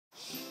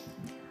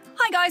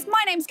guys,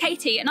 my name's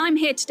Katie and I'm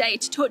here today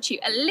to talk to you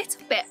a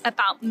little bit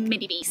about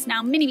Minibeasts.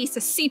 Now, Minibeasts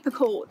are super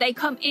cool. They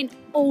come in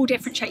all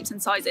different shapes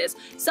and sizes.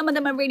 Some of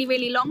them are really,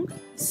 really long,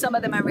 some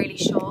of them are really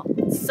short,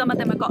 some of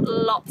them have got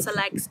lots of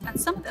legs, and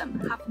some of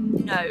them have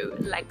no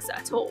legs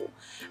at all.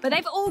 But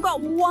they've all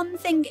got one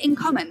thing in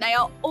common. They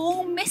are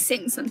all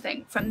missing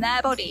something from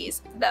their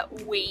bodies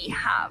that we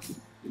have.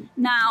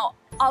 Now,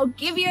 I'll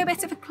give you a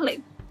bit of a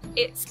clue.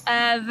 It's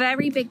a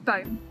very big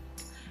bone.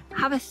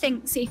 Have a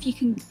think, see if you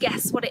can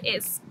guess what it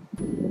is.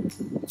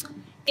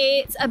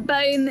 It's a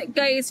bone that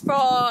goes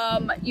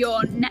from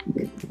your neck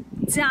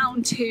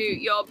down to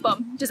your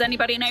bum. Does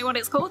anybody know what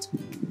it's called?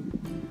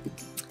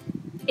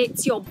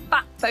 It's your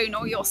backbone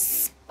or your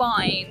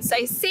spine.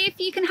 So see if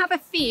you can have a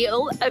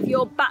feel of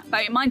your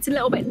backbone. Mine's a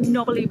little bit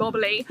knobbly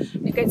bobbly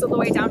and it goes all the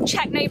way down.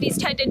 Check nobody's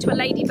turned into a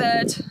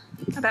ladybird.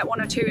 I bet one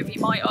or two of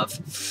you might have.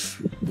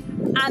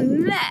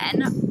 And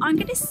then I'm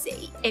going to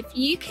see if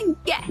you can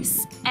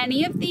guess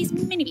any of these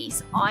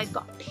Minibeasts I've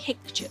got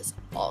pictures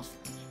of.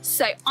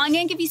 So I'm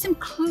going to give you some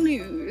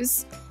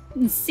clues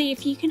and see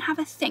if you can have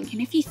a think.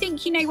 And if you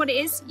think you know what it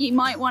is, you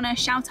might want to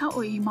shout out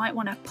or you might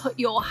want to put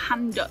your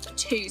hand up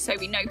too so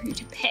we know who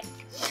to pick.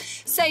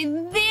 So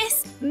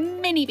this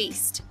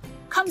Minibeast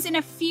comes in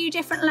a few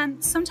different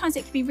lengths. Sometimes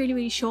it can be really,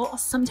 really short or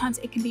sometimes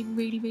it can be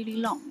really, really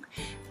long.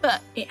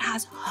 But it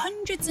has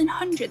hundreds and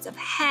hundreds of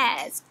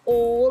hairs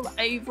all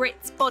over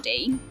its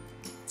body.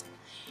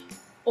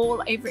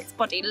 All over its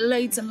body,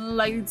 loads and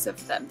loads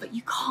of them, but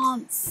you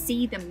can't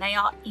see them. They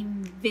are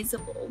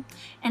invisible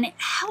and it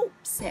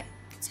helps it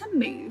to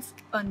move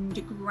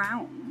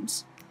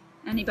underground.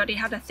 Anybody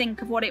had a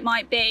think of what it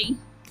might be?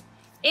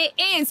 It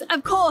is,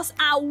 of course,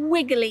 our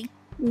wiggly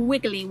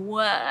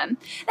worm.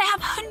 They have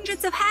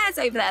hundreds of hairs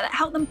over there that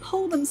help them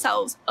pull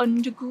themselves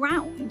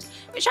underground,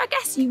 which I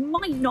guess you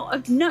might not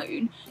have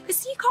known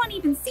because you can't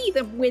even see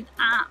them with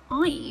our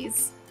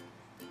eyes.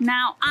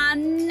 Now our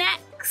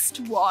next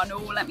one,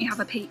 oh, let me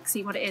have a peek,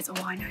 see what it is.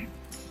 Oh, I know.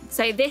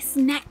 So this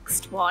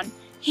next one,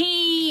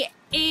 he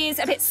is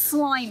a bit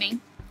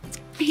slimy.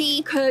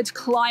 He could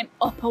climb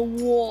up a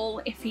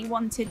wall if he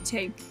wanted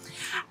to.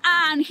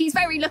 And he's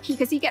very lucky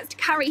because he gets to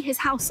carry his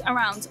house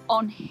around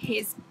on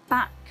his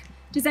back.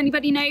 Does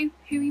anybody know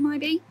who he might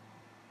be?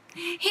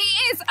 He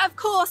is, of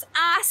course,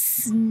 a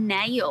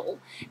snail.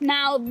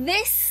 Now,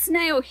 this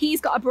snail,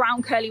 he's got a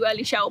brown curly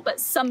whirly shell, but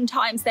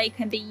sometimes they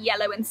can be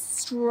yellow and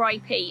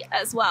stripy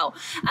as well.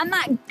 And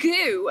that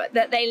goo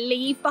that they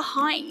leave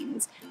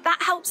behind,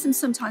 that helps them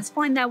sometimes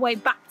find their way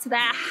back to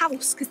their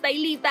house because they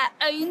leave their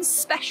own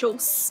special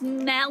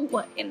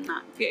smell in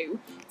that goo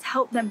to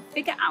help them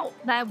figure out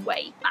their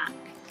way back.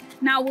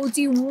 Now, we'll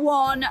do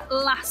one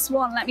last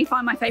one. Let me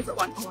find my favourite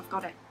one. Oh, I've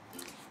got it.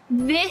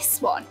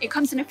 This one, it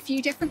comes in a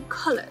few different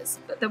colours,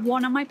 but the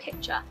one on my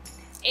picture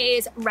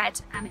is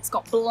red and it's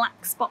got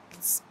black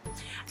spots.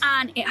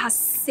 And it has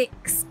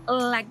 6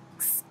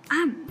 legs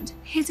and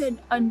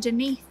hidden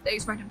underneath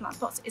those red and black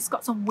spots, it's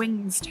got some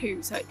wings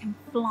too, so it can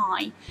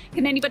fly.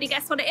 Can anybody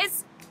guess what it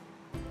is?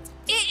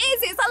 It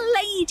is, it's a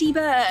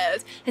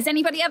ladybird. Has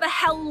anybody ever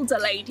held a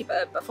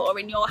ladybird before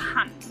in your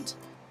hand?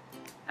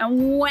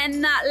 And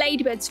when that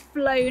ladybird's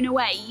flown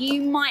away,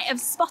 you might have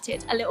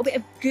spotted a little bit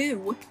of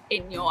goo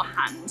in your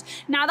hand.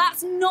 Now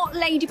that's not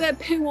ladybird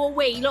poo or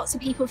wee, lots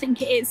of people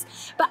think it is,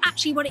 but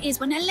actually what it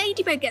is, when a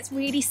ladybird gets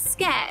really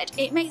scared,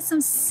 it makes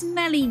some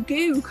smelly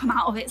goo come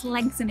out of its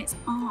legs and its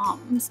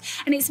arms,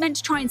 and it's meant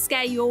to try and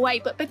scare you away,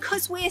 but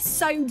because we're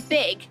so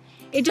big,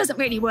 it doesn't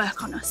really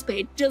work on us, but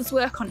it does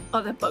work on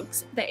other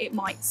bugs that it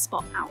might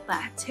spot out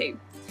there too.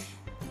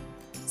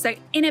 So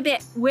in a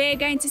bit, we're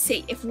going to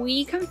see if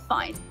we can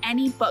find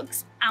any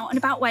bugs out and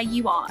about where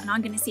you are, and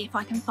I'm going to see if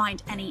I can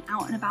find any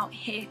out and about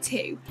here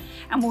too.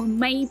 And we'll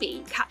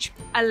maybe catch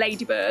a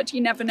ladybird,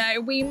 you never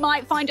know. We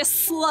might find a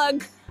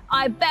slug.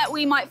 I bet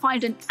we might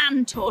find an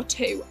ant or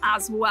two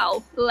as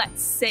well.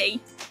 Let's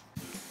see.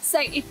 So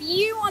if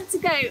you want to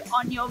go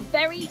on your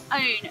very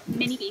own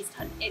Minibeast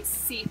hunt, it's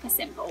super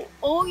simple.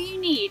 All you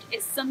need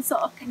is some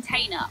sort of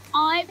container.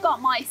 I've got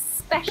my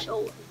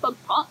special bug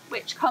pot,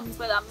 which comes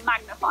with a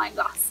magnifying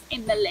glass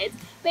in the lid.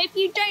 But if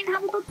you don't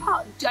have a bug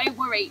pot, don't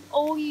worry.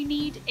 All you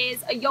need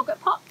is a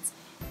yogurt pot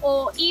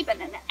or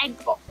even an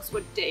egg box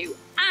would do.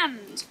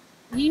 And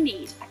you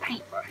need a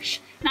paintbrush.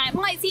 Now it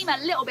might seem a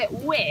little bit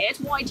weird,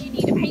 why do you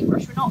need a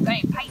paintbrush? We're not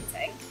going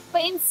painting.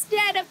 But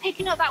instead of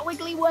picking up that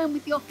wiggly worm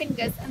with your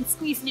fingers and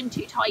squeezing him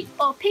too tight,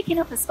 or picking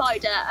up a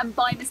spider and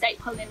by mistake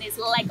pulling his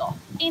leg off,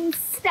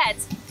 instead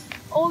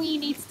all you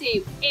need to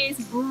do is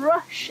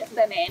brush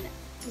them in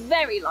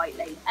very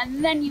lightly,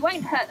 and then you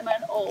won't hurt them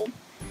at all.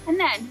 And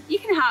then you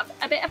can have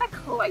a bit of a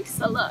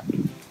closer look.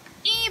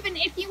 Even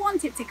if you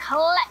wanted to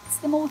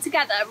collect them all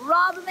together,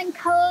 rather than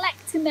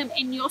collecting them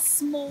in your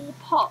small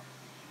pot,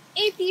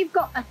 if you've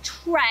got a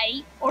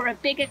tray or a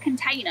bigger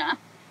container,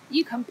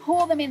 you can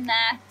pour them in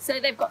there so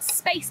they've got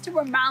space to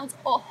run round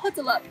or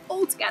huddle up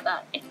all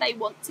together if they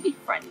want to be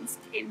friends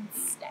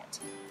instead.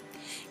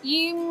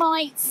 You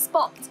might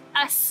spot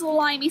a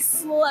slimy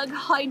slug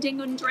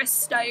hiding under a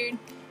stone.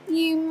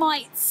 you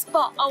might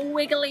spot a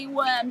wiggly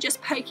worm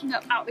just poking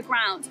up out the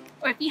ground.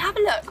 Or if you have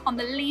a look on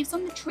the leaves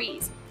on the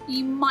trees,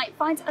 you might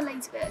find a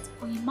ladybird,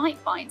 or you might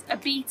find a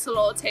beetle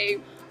or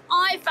two.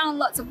 I found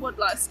lots of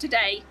woodlouse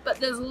today, but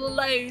there's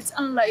loads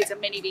and loads of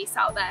mini beasts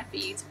out there for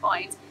you to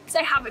find.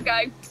 So have a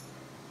go.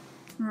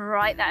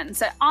 Right then,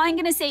 so I'm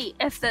gonna see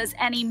if there's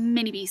any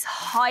mini beasts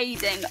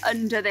hiding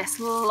under this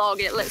log.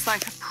 It looks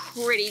like a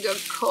pretty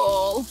good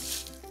call.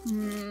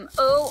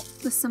 Oh,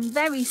 there's some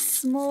very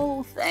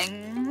small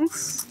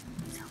things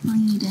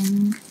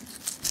hiding.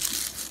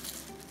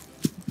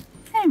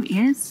 There he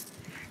is.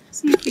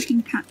 See if we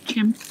can catch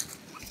him.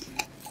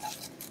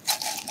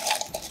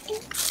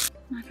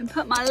 I can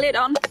put my lid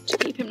on to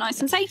keep him nice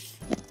and safe.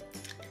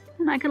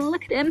 And I can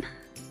look at him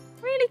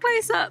really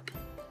close up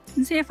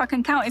and see if I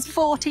can count his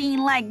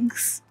 14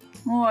 legs.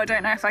 Oh, I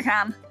don't know if I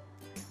can.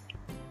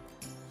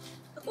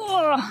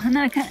 Oh, and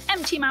then I can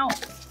empty him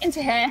out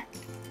into here.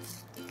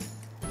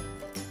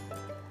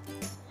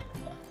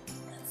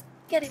 Let's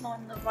get him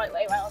on the right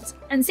way around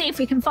and see if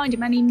we can find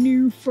him any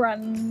new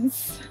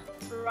friends.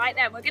 Right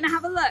then, we're going to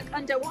have a look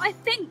under what I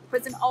think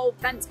was an old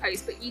fence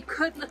post, but you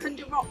could look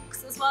under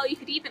rocks as well. You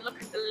could even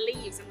look at the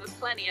leaves, and there's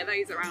plenty of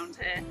those around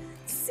here.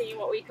 See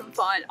what we can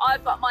find.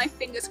 I've got my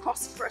fingers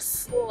crossed for a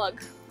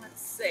slug.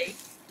 Let's see.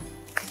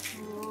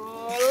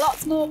 Oh,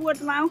 lots more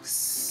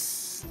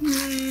woodlouse.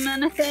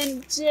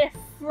 Anything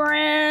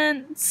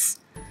different? There's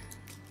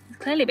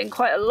clearly been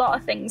quite a lot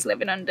of things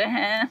living under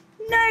here.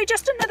 No,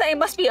 just another, it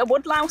must be a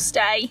woodlouse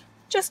day.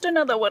 Just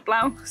another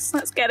woodlouse.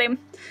 Let's get him.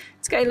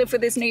 Let's go live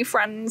with his new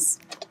friends.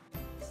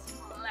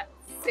 Let's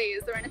see,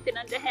 is there anything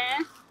under here?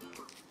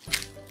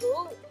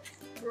 Oh,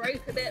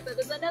 broke a bit, but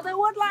there's another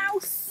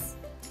woodlouse.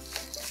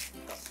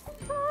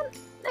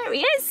 There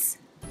he is.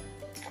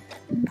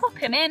 Pop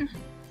him in,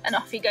 and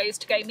off he goes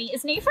to go meet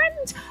his new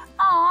friend.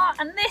 Ah,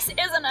 and this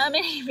isn't a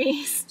mini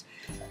beast,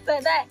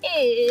 but there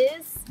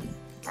is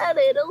a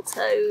little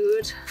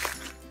toad.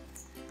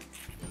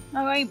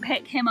 I won't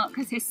pick him up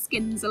because his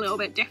skin's a little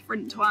bit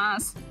different to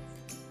ours.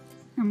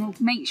 And we'll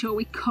make sure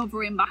we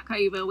cover him back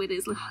over with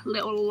his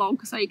little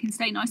log so he can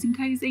stay nice and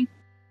cosy.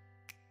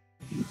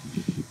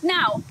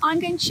 Now, I'm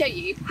going to show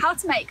you how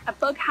to make a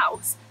bug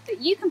house that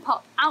you can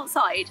pop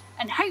outside,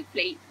 and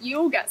hopefully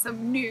you'll get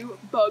some new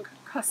bug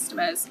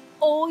customers.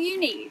 All you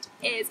need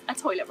is a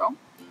toilet roll,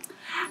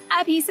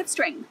 a piece of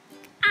string,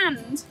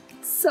 and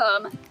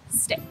some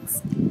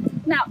sticks.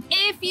 Now,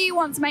 if you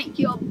want to make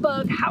your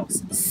bug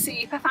house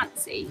super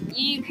fancy,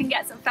 you can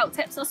get some felt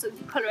tips or some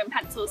colouring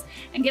pencils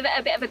and give it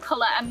a bit of a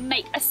colour and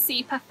make a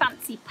super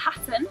fancy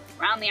pattern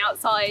around the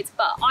outside,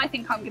 but I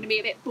think I'm going to be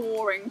a bit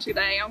boring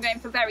today. I'm going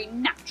for very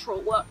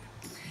natural look.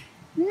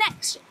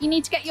 Next, you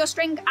need to get your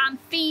string and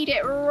feed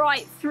it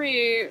right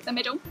through the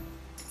middle.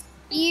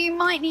 You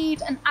might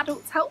need an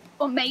adult's help,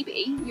 or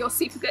maybe you're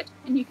super good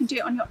and you can do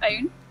it on your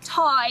own.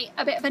 Tie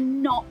a bit of a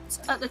knot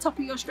at the top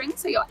of your string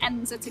so your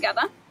ends are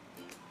together,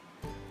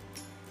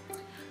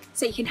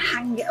 so you can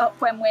hang it up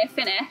when we're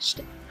finished.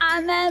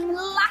 And then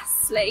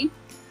lastly,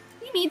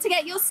 you need to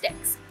get your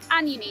sticks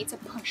and you need to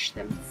push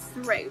them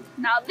through.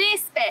 Now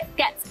this bit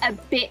gets a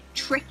bit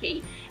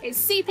tricky. It's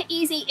super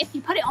easy if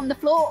you put it on the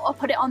floor or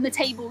put it on the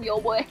table you're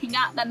working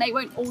at, then they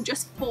won't all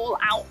just fall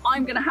out.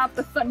 I'm gonna have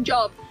the fun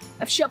job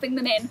of shoving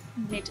them in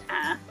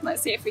mid-air.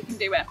 Let's see if we can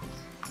do it.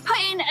 Put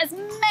in as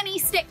many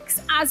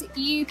sticks as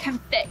you can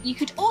fit. You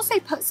could also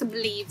put some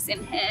leaves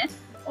in here,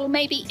 or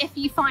maybe if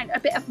you find a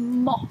bit of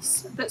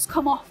moss that's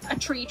come off a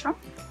tree trunk,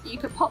 you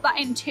could pop that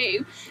in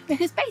too,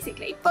 because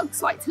basically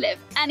bugs like to live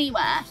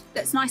anywhere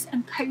that's nice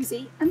and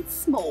cozy and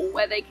small,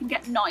 where they can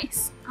get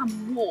nice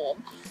and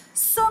warm.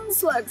 Some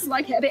slugs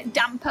like it a bit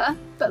damper,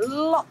 but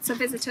lots of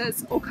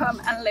visitors will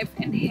come and live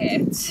in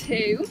here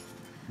too.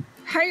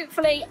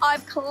 Hopefully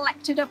I've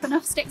collected up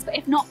enough sticks, but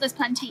if not, there's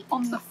plenty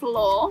on the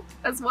floor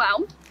as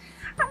well.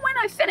 And when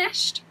I've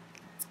finished,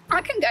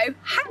 I can go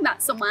hang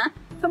that somewhere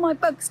for my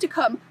bugs to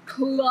come,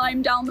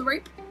 climb down the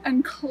rope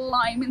and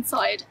climb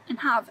inside and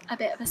have a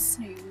bit of a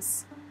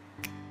snooze.